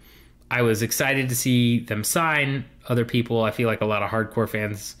 I was excited to see them sign other people. I feel like a lot of hardcore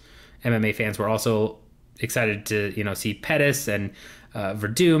fans, MMA fans, were also excited to see Pettis and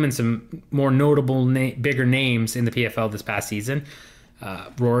Verdum and some more notable, bigger names in the PFL this past season.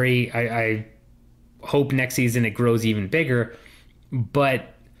 Rory, I hope next season it grows even bigger.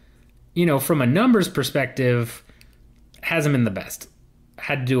 But, from a numbers perspective, hasn't been the best.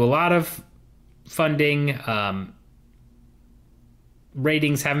 Had to do a lot of funding.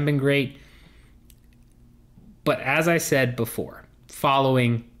 Ratings haven't been great. But as I said before,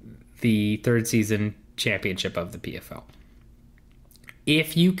 following the third season championship of the PFL,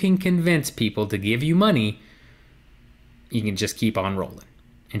 if you can convince people to give you money, you can just keep on rolling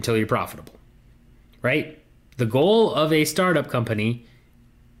until you're profitable, right? The goal of a startup company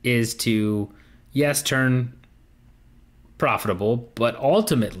is to, yes, turn profitable, but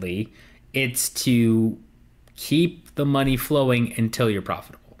ultimately it's to keep the money flowing until you're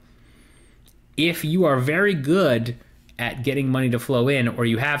profitable. If you are very good at getting money to flow in, or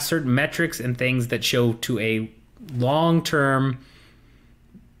you have certain metrics and things that show to a long-term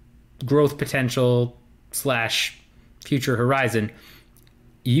growth potential / future horizon,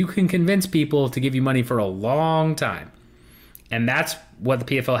 you can convince people to give you money for a long time. And that's what the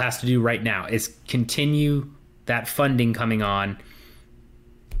PFL has to do right now, is continue that funding coming on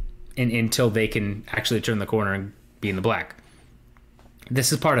until they can actually turn the corner and be in the black.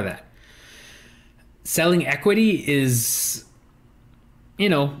 This is part of that. Selling equity is,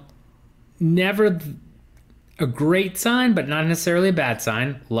 never a great sign, but not necessarily a bad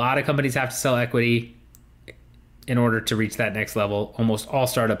sign. A lot of companies have to sell equity in order to reach that next level. Almost all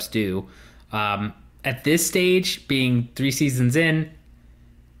startups do. At this stage, being 3 seasons in,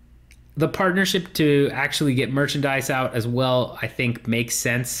 the partnership to actually get merchandise out as well, I think, makes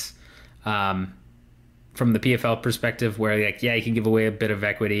sense from the PFL perspective, where you can give away a bit of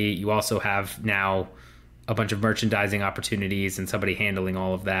equity. You also have now a bunch of merchandising opportunities and somebody handling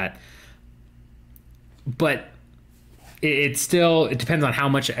all of that. But it depends on how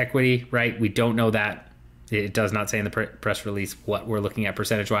much equity, right? We don't know that. It does not say in the press release what we're looking at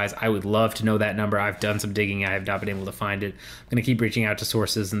percentage-wise. I would love to know that number. I've done some digging. I have not been able to find it. I'm going to keep reaching out to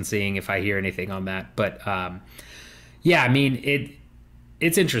sources and seeing if I hear anything on that. But,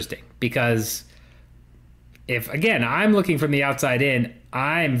 it's interesting because again, I'm looking from the outside in,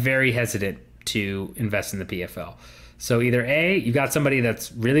 I'm very hesitant to invest in the PFL. So either A, you got somebody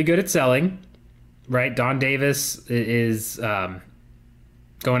that's really good at selling, right? Don Davis is going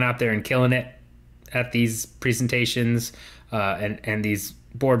out there and killing it at these presentations and these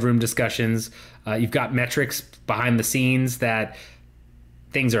boardroom discussions. You've got metrics behind the scenes that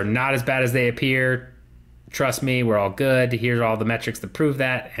things are not as bad as they appear. Trust me, we're all good. Here's all the metrics that prove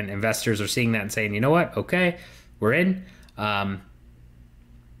that. And investors are seeing that and saying, you know what? Okay, we're in.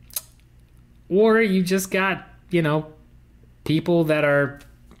 Or you just got, people that are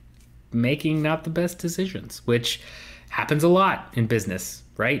making not the best decisions, which happens a lot in business,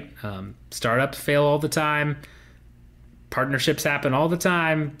 right? Startups fail all the time. Partnerships happen all the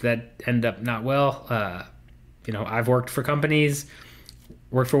time that end up not well. I've worked for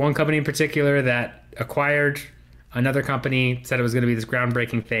one company in particular that acquired another company, said it was going to be this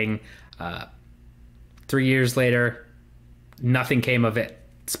groundbreaking thing. 3 years later, nothing came of it.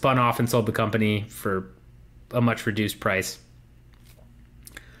 Spun off and sold the company for a much reduced price.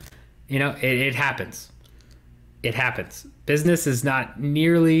 It happens. It happens. Business is not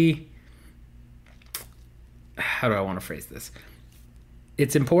nearly, how do I want to phrase this?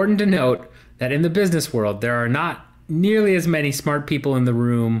 It's important to note that in the business world, there are not nearly as many smart people in the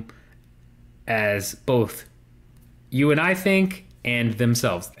room as both you and I think and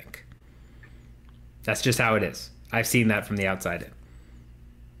themselves think. That's just how it is. I've seen that from the outside in.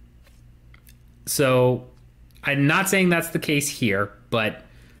 So I'm not saying that's the case here, but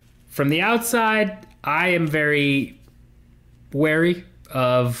from the outside, I am very wary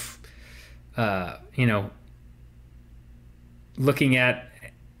of, looking at.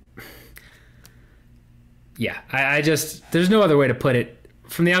 Yeah, I just, there's no other way to put it.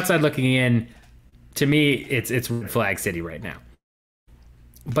 From the outside looking in, to me, it's red flag city right now.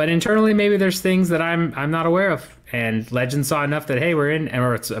 But internally, maybe there's things that I'm not aware of. And Legend saw enough that, hey, we're in,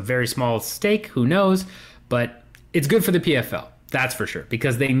 or it's a very small stake, who knows? But it's good for the PFL, that's for sure,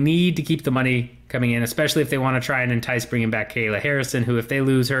 because they need to keep the money coming in, especially if they want to try and entice bringing back Kayla Harrison, who, if they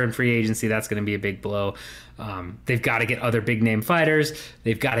lose her in free agency, that's going to be a big blow. They've got to get other big name fighters.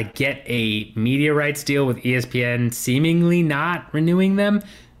 They've got to get a media rights deal with ESPN seemingly not renewing them.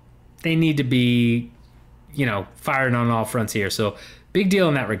 They need to be, firing on all fronts here. So big deal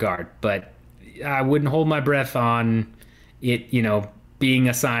in that regard, but I wouldn't hold my breath on it, being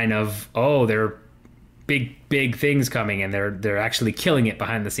a sign of, oh, there are big things coming and they're actually killing it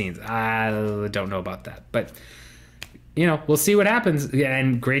behind the scenes. I don't know about that, but we'll see what happens.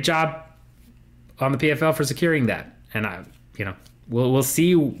 And great job on the PFL for securing that. And we'll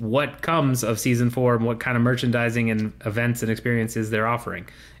see what comes of season 4 and what kind of merchandising and events and experiences they're offering.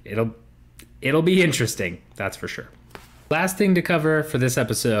 It'll be interesting, that's for sure. Last thing to cover for this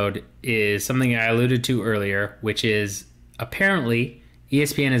episode is something I alluded to earlier, which is apparently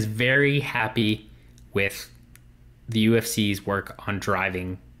ESPN is very happy with the UFC's work on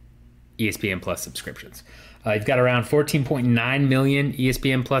driving ESPN Plus subscriptions. You've got around 14.9 million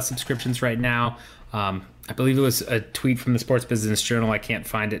ESPN Plus subscriptions right now. I believe it was a tweet from the Sports Business Journal. I can't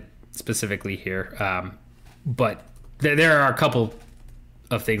find it specifically here. But there are a couple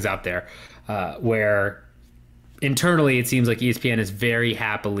of things out there where internally it seems like ESPN is very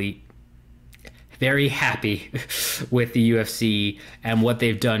happy with the UFC and what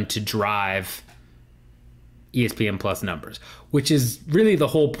they've done to drive ESPN Plus numbers, which is really the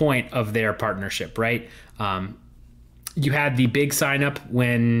whole point of their partnership, right? You had the big sign up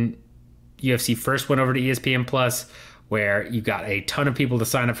when UFC first went over to ESPN Plus, where you got a ton of people to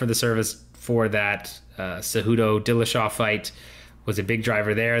sign up for the service for that Cejudo Dillashaw fight. Was a big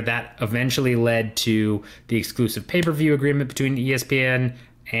driver there. That eventually led to the exclusive pay-per-view agreement between ESPN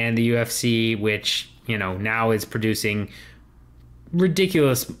and the UFC, which now is producing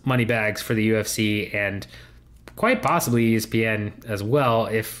ridiculous money bags for the UFC and quite possibly ESPN as well,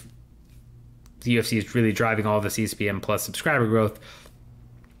 if the UFC is really driving all this ESPN Plus subscriber growth.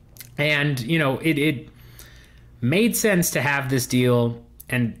 And, it made sense to have this deal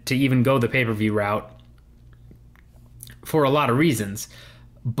and to even go the pay-per-view route for a lot of reasons.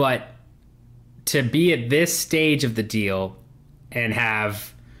 But to be at this stage of the deal and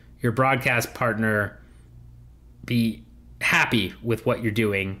have your broadcast partner be happy with what you're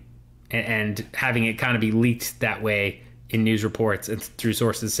doing and having it kind of be leaked that way in news reports and through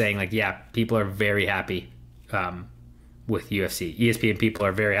sources saying like, yeah, people are very happy with UFC. ESPN people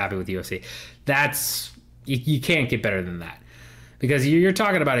are very happy with UFC. That's, you can't get better than that, because you're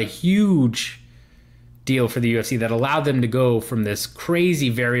talking about a huge deal for the UFC that allowed them to go from this crazy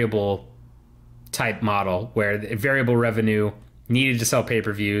variable type model where the variable revenue needed to sell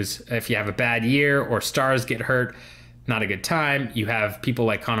pay-per-views. If you have a bad year or stars get hurt, not a good time. You have people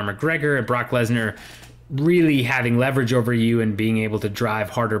like Conor McGregor and Brock Lesnar really having leverage over you and being able to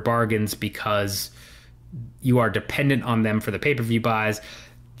drive harder bargains because you are dependent on them for the pay-per-view buys.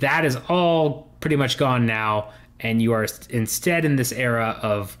 That is all pretty much gone now, and you are instead in this era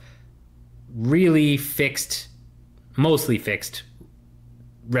of really fixed, mostly fixed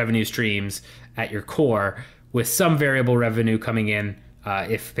revenue streams at your core, with some variable revenue coming in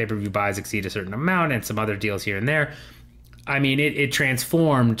if pay-per-view buys exceed a certain amount and some other deals here and there. I mean, it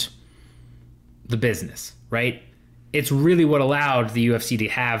transformed the business, right? It's really what allowed the UFC to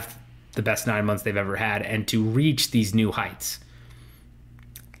have the best 9 months they've ever had and to reach these new heights.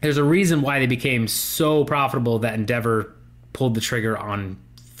 There's a reason why they became so profitable that Endeavour pulled the trigger on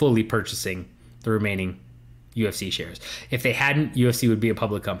fully purchasing the remaining UFC shares. If they hadn't, UFC would be a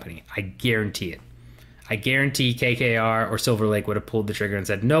public company. I guarantee it. I guarantee KKR or Silver Lake would have pulled the trigger and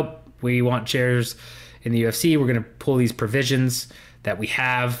said, nope, we want shares in the UFC. We're going to pull these provisions that we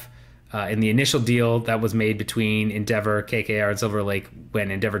have in the initial deal that was made between Endeavour, KKR, and Silver Lake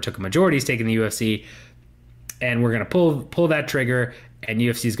when Endeavour took a majority stake in the UFC. And we're going to pull that trigger, and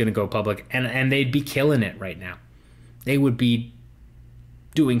UFC is going to go public. And they'd be killing it right now. They would be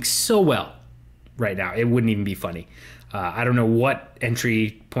doing so well right now. It wouldn't even be funny. I don't know what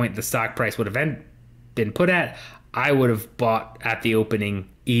entry point the stock price would have been put at. I would have bought at the opening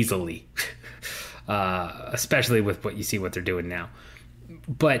easily, especially with what they're doing now.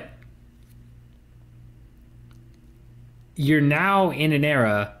 But you're now in an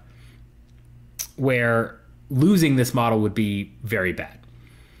era where losing this model would be very bad.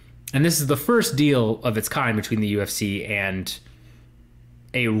 And this is the first deal of its kind between the UFC and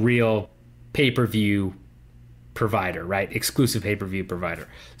a real pay-per-view provider, right? Exclusive pay-per-view provider.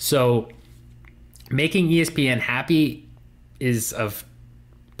 So making ESPN happy is of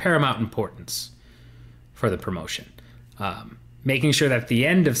paramount importance for the promotion. Making sure that at the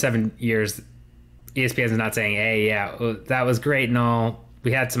end of 7 years, ESPN is not saying, hey, yeah, that was great and all.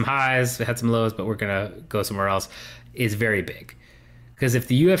 We had some highs, we had some lows, but we're going to go somewhere else, is very big. Because if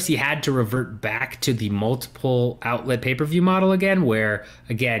the UFC had to revert back to the multiple outlet pay-per-view model again, where,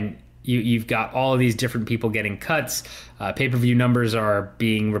 again, you've got all of these different people getting cuts, pay-per-view numbers are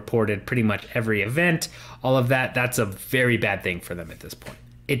being reported pretty much every event, all of that, that's a very bad thing for them at this point.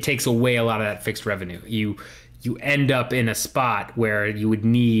 It takes away a lot of that fixed revenue. You end up in a spot where you would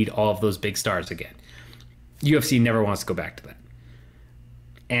need all of those big stars again. UFC never wants to go back to that.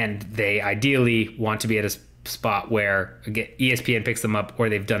 And they ideally want to be at a spot where, again, ESPN picks them up, or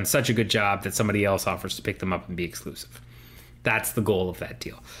they've done such a good job that somebody else offers to pick them up and be exclusive. That's the goal of that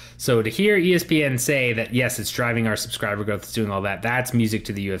deal. So to hear ESPN say that, yes, it's driving our subscriber growth, it's doing all that, that's music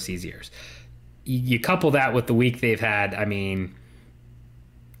to the UFC's ears. You couple that with the week they've had, I mean,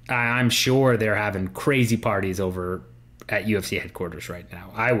 I'm sure they're having crazy parties over at UFC headquarters right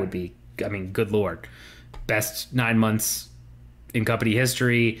now. I would be, I mean, good Lord. Best 9 months in company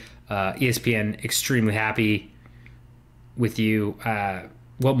history. ESPN extremely happy with you.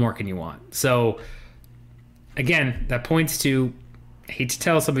 What more can you want? So again, that points to, I hate to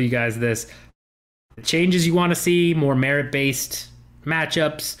tell some of you guys this, the changes you want to see, more merit-based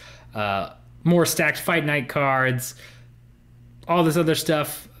matchups, more stacked fight night cards, all this other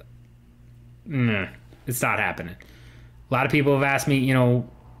stuff. Nah, it's not happening. A lot of people have asked me,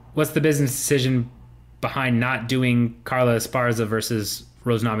 what's the business decision behind not doing Carla Esparza versus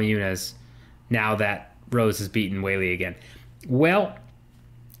Rose Namajunas now that Rose has beaten Whaley again? Well,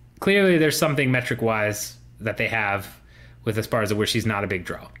 clearly there's something metric-wise that they have with Esparza where she's not a big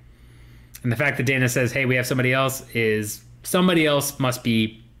draw. And the fact that Dana says, hey, we have somebody else, is somebody else must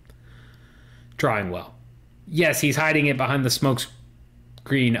be drawing well. Yes, he's hiding it behind the smoke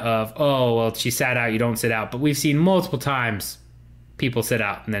screen of, oh, well, she sat out, you don't sit out. But we've seen multiple times people sit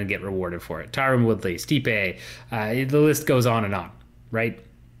out and then get rewarded for it. Tyron Woodley, Stipe, the list goes on and on, right?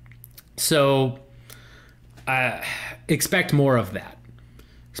 So expect more of that.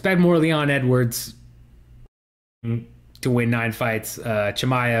 Expect more Leon Edwards to win 9 fights.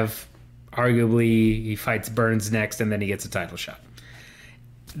 Chimaev, arguably, he fights Burns next, and then he gets a title shot.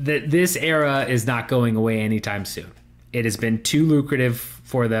 This era is not going away anytime soon. It has been too lucrative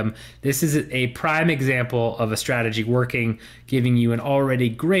for them. This is a prime example of a strategy working, giving you an already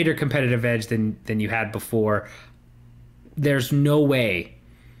greater competitive edge than you had before. There's no way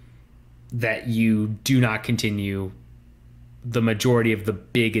that you do not continue the majority of the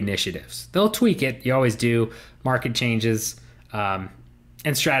big initiatives. They'll tweak it. You always do. Market changes, and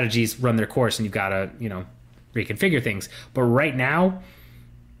strategies run their course, and you've got to, reconfigure things. But right now,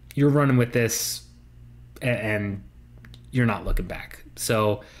 you're running with this, and you're not looking back.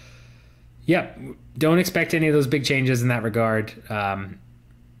 So, yeah, don't expect any of those big changes in that regard.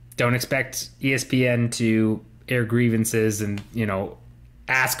 Don't expect ESPN to air grievances and,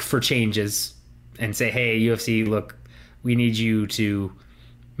 ask for changes and say, hey, UFC, look, we need you to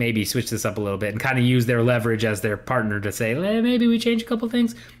maybe switch this up a little bit, and kind of use their leverage as their partner to say, maybe we change a couple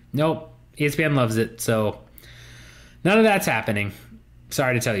things. Nope, ESPN loves it. So none of that's happening.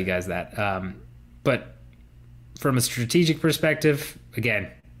 Sorry to tell you guys that. But from a strategic perspective,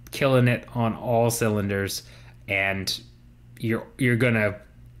 again, killing it on all cylinders, and you're going to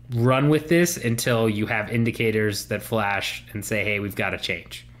run with this until you have indicators that flash and say, hey, we've got to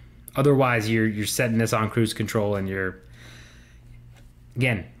change. Otherwise, you're setting this on cruise control, and you're,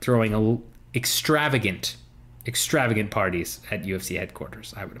 again, throwing extravagant parties at UFC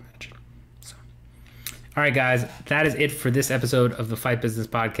headquarters, I would imagine. So, all right, guys, that is it for this episode of the Fight Business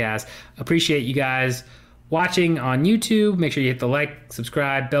Podcast. Appreciate you guys watching on YouTube. Make sure you hit the like,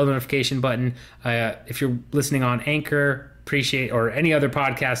 subscribe, bell notification button. If you're listening on Anchor, appreciate, or any other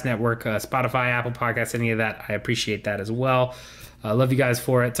podcast network, Spotify, Apple Podcasts, any of that. I appreciate that as well. Love you guys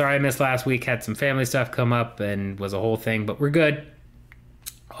for it. Sorry I missed last week. Had some family stuff come up and was a whole thing, but we're good.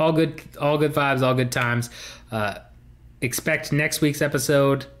 All good vibes, all good times. Expect next week's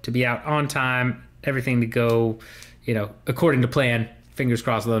episode to be out on time. Everything to go, according to plan. Fingers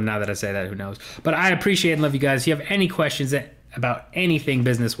crossed, though, now that I say that, who knows. But I appreciate and love you guys. If you have any questions about anything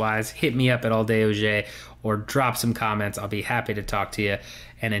business-wise, hit me up at AllDayOJ or drop some comments. I'll be happy to talk to you.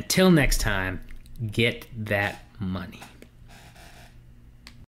 And until next time, get that money.